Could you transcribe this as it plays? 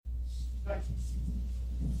Hi.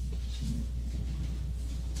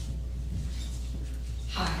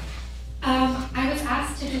 I was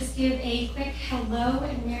asked to just give a quick hello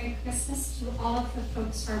and Merry Christmas to all of the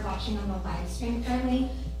folks who are watching on the live stream currently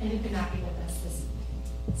and who could not be with us this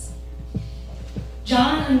evening. So,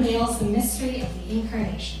 John unveils the mystery of the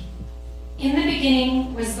Incarnation. In the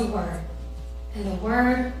beginning was the Word, and the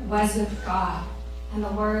Word was with God, and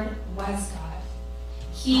the Word was God.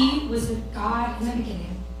 He was with God in the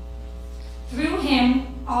beginning. Through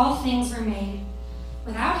him, all things were made.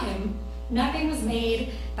 Without him, nothing was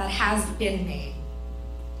made that has been made.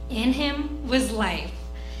 In him was life,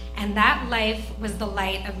 and that life was the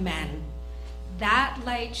light of men. That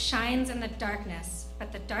light shines in the darkness,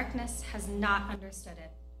 but the darkness has not understood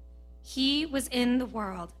it. He was in the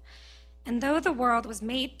world, and though the world was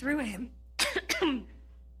made through him,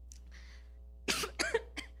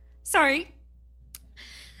 sorry,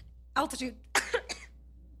 altitude.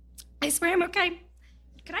 I swear I'm okay.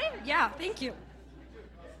 Can I? Yeah, thank you.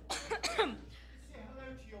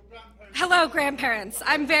 Hello, grandparents.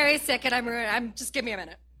 I'm very sick and I'm just give me a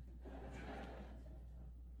minute.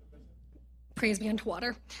 Praise be unto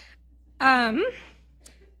water. Where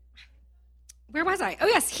was I? Oh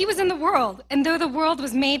yes, he was in the world, and though the world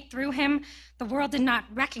was made through him, the world did not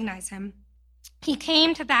recognize him. He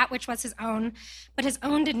came to that which was his own, but his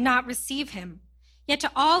own did not receive him. Yet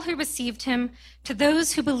to all who received him, to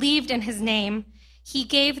those who believed in his name, he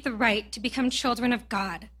gave the right to become children of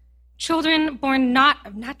God. Children born not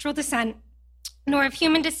of natural descent, nor of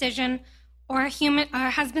human decision, or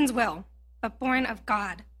a husband's will, but born of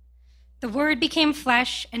God. The Word became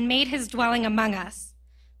flesh and made his dwelling among us.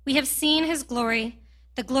 We have seen his glory,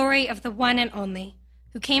 the glory of the one and only,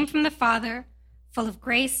 who came from the Father, full of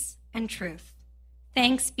grace and truth.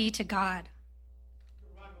 Thanks be to God.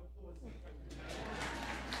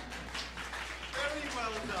 Very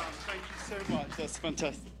well done. Thank you so much. That's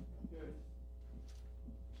fantastic.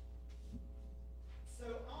 So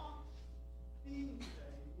our theme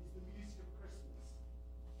today is the music of Christmas.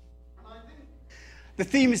 And I think the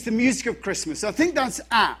theme is the music of Christmas. I think that's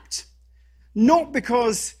apt. Not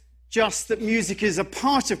because just that music is a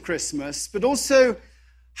part of Christmas, but also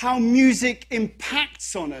how music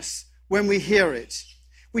impacts on us when we hear it.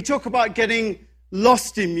 We talk about getting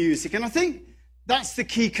lost in music, and I think that's the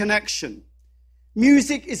key connection.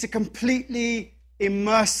 Music is a completely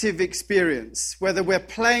immersive experience. Whether we're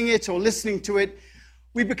playing it or listening to it,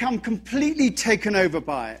 we become completely taken over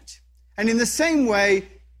by it. And in the same way,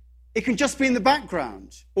 it can just be in the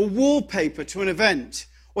background or wallpaper to an event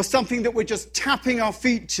or something that we're just tapping our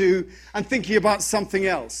feet to and thinking about something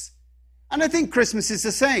else. And I think Christmas is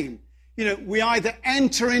the same. You know, we either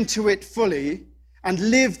enter into it fully and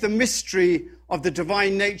live the mystery of the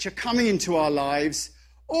divine nature coming into our lives,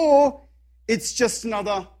 or it's just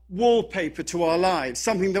another wallpaper to our lives,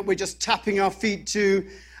 something that we're just tapping our feet to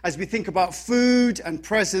as we think about food and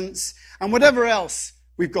presents and whatever else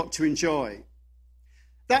we've got to enjoy.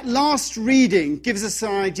 That last reading gives us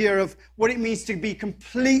an idea of what it means to be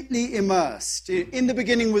completely immersed. In the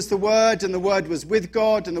beginning was the Word, and the Word was with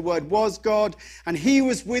God, and the Word was God, and he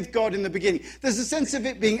was with God in the beginning. There's a sense of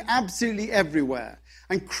it being absolutely everywhere,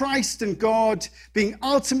 and Christ and God being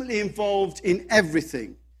ultimately involved in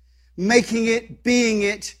everything, making it, being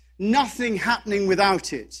it, nothing happening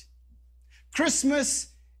without it. Christmas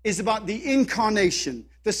is about the incarnation,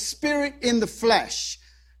 the Spirit in the flesh,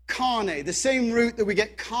 carne, the same root that we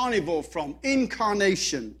get carnivore from,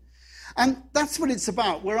 incarnation. And that's what it's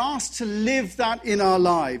about. We're asked to live that in our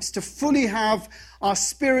lives, to fully have our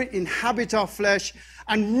spirit inhabit our flesh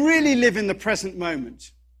and really live in the present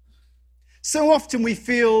moment. So often we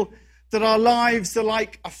feel that our lives are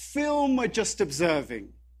like a film we're just observing.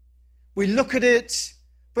 We look at it,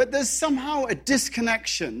 but there's somehow a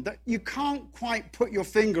disconnection that you can't quite put your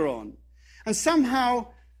finger on. And somehow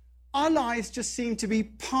our lives just seem to be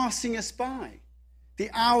passing us by. The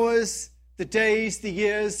hours, the days, the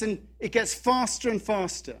years, and it gets faster and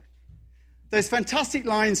faster. Those fantastic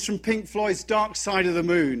lines from Pink Floyd's Dark Side of the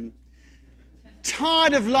Moon.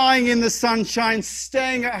 Tired of lying in the sunshine,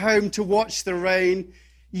 staying at home to watch the rain.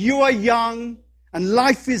 You are young, and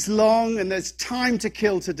life is long, and there's time to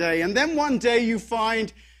kill today. And then one day you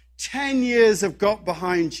find 10 years have got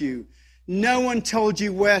behind you. No one told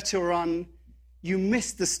you where to run. You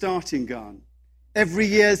missed the starting gun. Every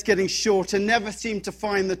year's getting shorter, never seem to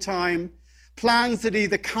find the time. Plans that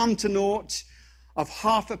either come to naught, of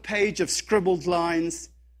half a page of scribbled lines.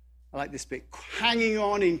 I like this bit. Hanging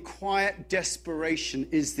on in quiet desperation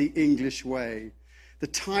is the English way. The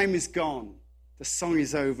time is gone. The song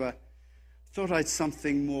is over. Thought I'd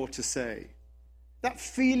something more to say. That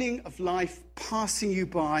feeling of life passing you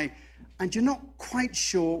by and you're not quite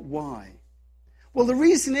sure why. Well, the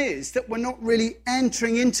reason is that we're not really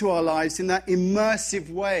entering into our lives in that immersive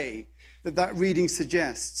way that reading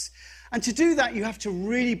suggests. And to do that, you have to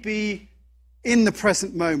really be in the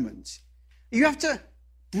present moment. You have to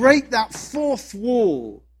break that fourth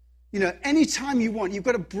wall. Anytime you want, you've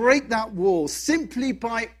got to break that wall simply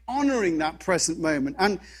by honoring that present moment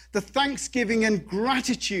and the thanksgiving and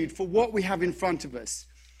gratitude for what we have in front of us.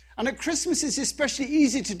 And at Christmas, it's especially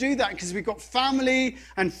easy to do that because we've got family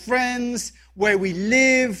and friends, where we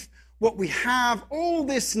live, what we have, all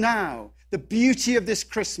this now, the beauty of this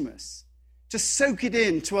Christmas. To soak it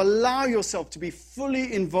in, to allow yourself to be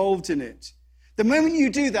fully involved in it. The moment you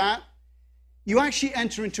do that, you actually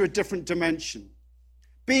enter into a different dimension.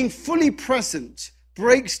 Being fully present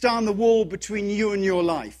breaks down the wall between you and your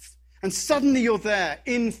life. And suddenly you're there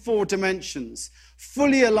in 4 dimensions,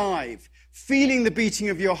 fully alive, feeling the beating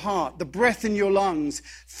of your heart, the breath in your lungs,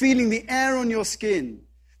 feeling the air on your skin,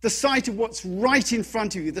 the sight of what's right in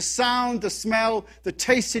front of you, the sound, the smell, the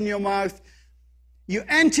taste in your mouth. You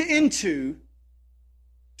enter into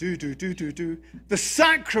the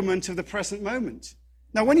sacrament of the present moment.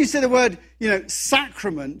 Now, when you say the word,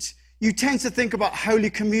 sacrament, you tend to think about Holy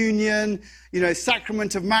Communion,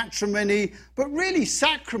 sacrament of matrimony. But really,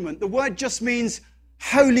 sacrament, the word just means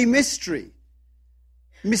holy mystery.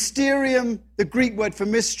 Mysterium, the Greek word for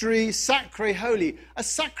mystery, sacre, holy. A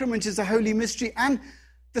sacrament is a holy mystery. And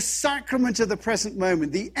the sacrament of the present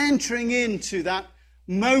moment, the entering into that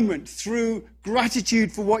moment through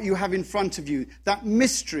gratitude for what you have in front of you, that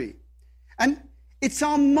mystery. And it's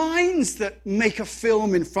our minds that make a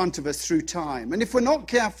film in front of us through time. And if we're not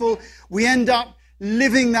careful, we end up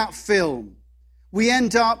living that film. We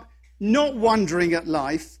end up not wondering at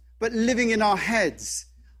life, but living in our heads.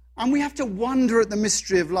 And we have to wonder at the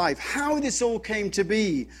mystery of life, how this all came to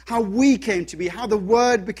be, how we came to be, how the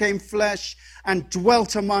Word became flesh and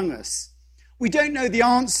dwelt among us. We don't know the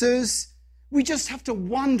answers. We just have to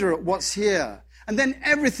wonder at what's here. And then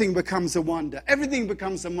everything becomes a wonder. Everything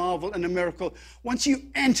becomes a marvel and a miracle once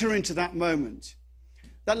you enter into that moment.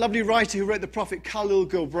 That lovely writer who wrote the prophet Khalil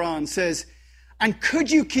Gibran says, "And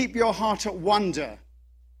could you keep your heart at wonder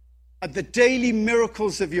at the daily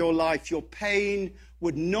miracles of your life, your pain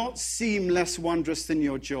would not seem less wondrous than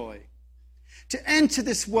your joy." To enter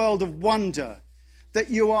this world of wonder that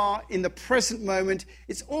you are in the present moment,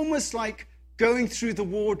 it's almost like going through the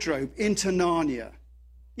wardrobe into Narnia.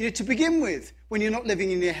 To begin with, when you're not living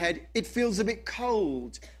in your head, it feels a bit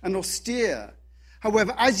cold and austere.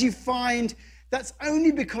 However, as you find, that's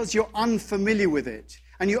only because you're unfamiliar with it,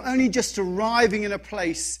 and you're only just arriving in a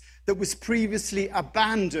place that was previously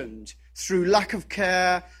abandoned through lack of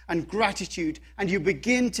care and gratitude, and you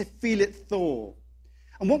begin to feel it thaw.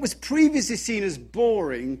 And what was previously seen as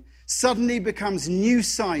boring suddenly becomes new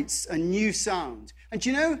sights and new sound. And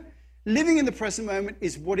living in the present moment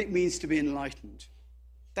is what it means to be enlightened.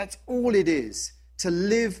 That's all it is, to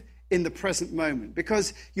live in the present moment,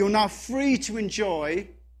 because you're now free to enjoy,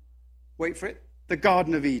 wait for it, the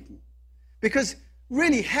Garden of Eden. Because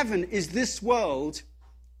really, heaven is this world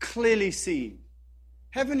clearly seen.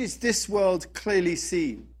 Heaven is this world clearly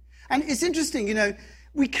seen. And it's interesting,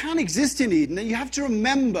 we can exist in Eden, and you have to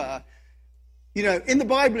remember, in the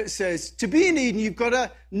Bible it says, to be in Eden, you've got to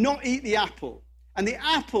not eat the apple. And the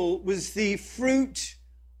apple was the fruit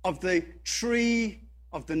of the tree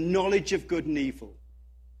of the knowledge of good and evil.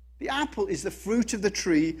 The apple is the fruit of the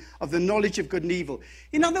tree of the knowledge of good and evil.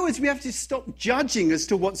 In other words, we have to stop judging as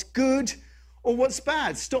to what's good or what's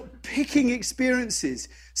bad. Stop picking experiences.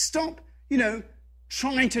 Stop,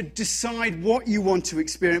 trying to decide what you want to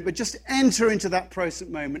experience, but just enter into that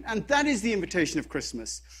present moment. And that is the invitation of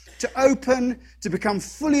Christmas. To open, to become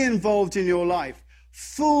fully involved in your life.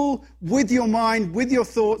 Full with your mind, with your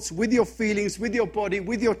thoughts, with your feelings, with your body,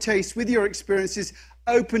 with your taste, with your experiences.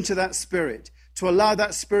 Open to that Spirit, to allow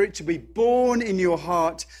that Spirit to be born in your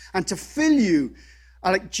heart and to fill you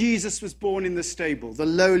like Jesus was born in the stable, the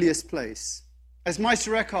lowliest place. As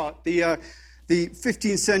Meister Eckhart, the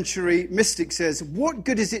 15th century mystic, says, "What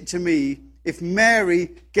good is it to me if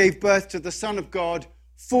Mary gave birth to the Son of God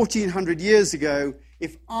 1400 years ago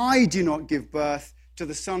if I do not give birth to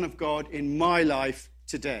the Son of God in my life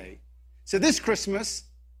today?" So this Christmas,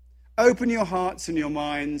 open your hearts and your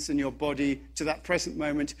minds and your body to that present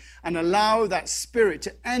moment and allow that Spirit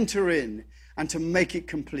to enter in and to make it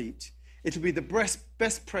complete. It'll be the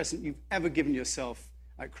best present you've ever given yourself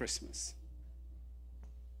at Christmas.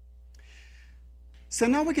 So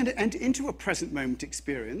now we're going to enter into a present moment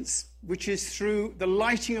experience, which is through the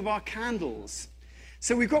lighting of our candles.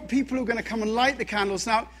 So we've got people who are going to come and light the candles.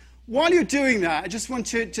 Now, while you're doing that, I just want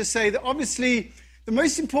to say that obviously The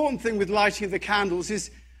most important thing with lighting of the candles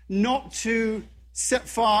is not to set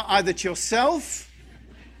fire either to yourself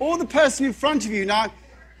or the person in front of you. Now,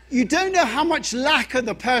 you don't know how much lacquer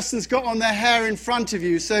the person's got on their hair in front of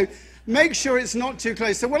you, so make sure it's not too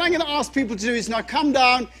close. So what I'm going to ask people to do is now come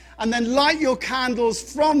down and then light your candles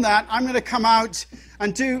from that. I'm going to come out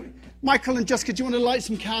and do... Michael and Jessica, do you want to light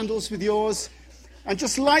some candles with yours? And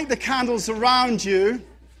just light the candles around you.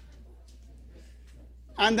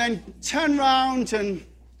 And then turn round and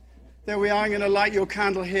there we are. I'm going to light your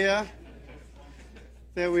candle here.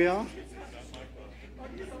 There we are.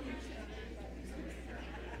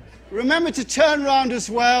 Remember to turn round as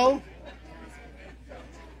well.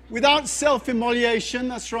 Without self-immolation,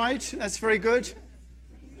 that's right. That's very good.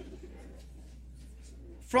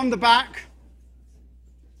 From the back.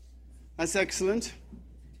 That's excellent.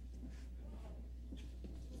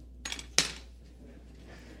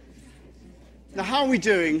 Now, how are we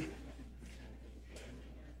doing?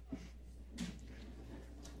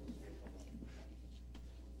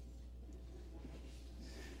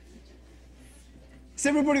 Has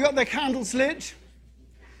everybody got their candles lit?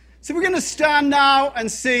 So we're going to stand now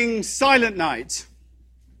and sing Silent Night.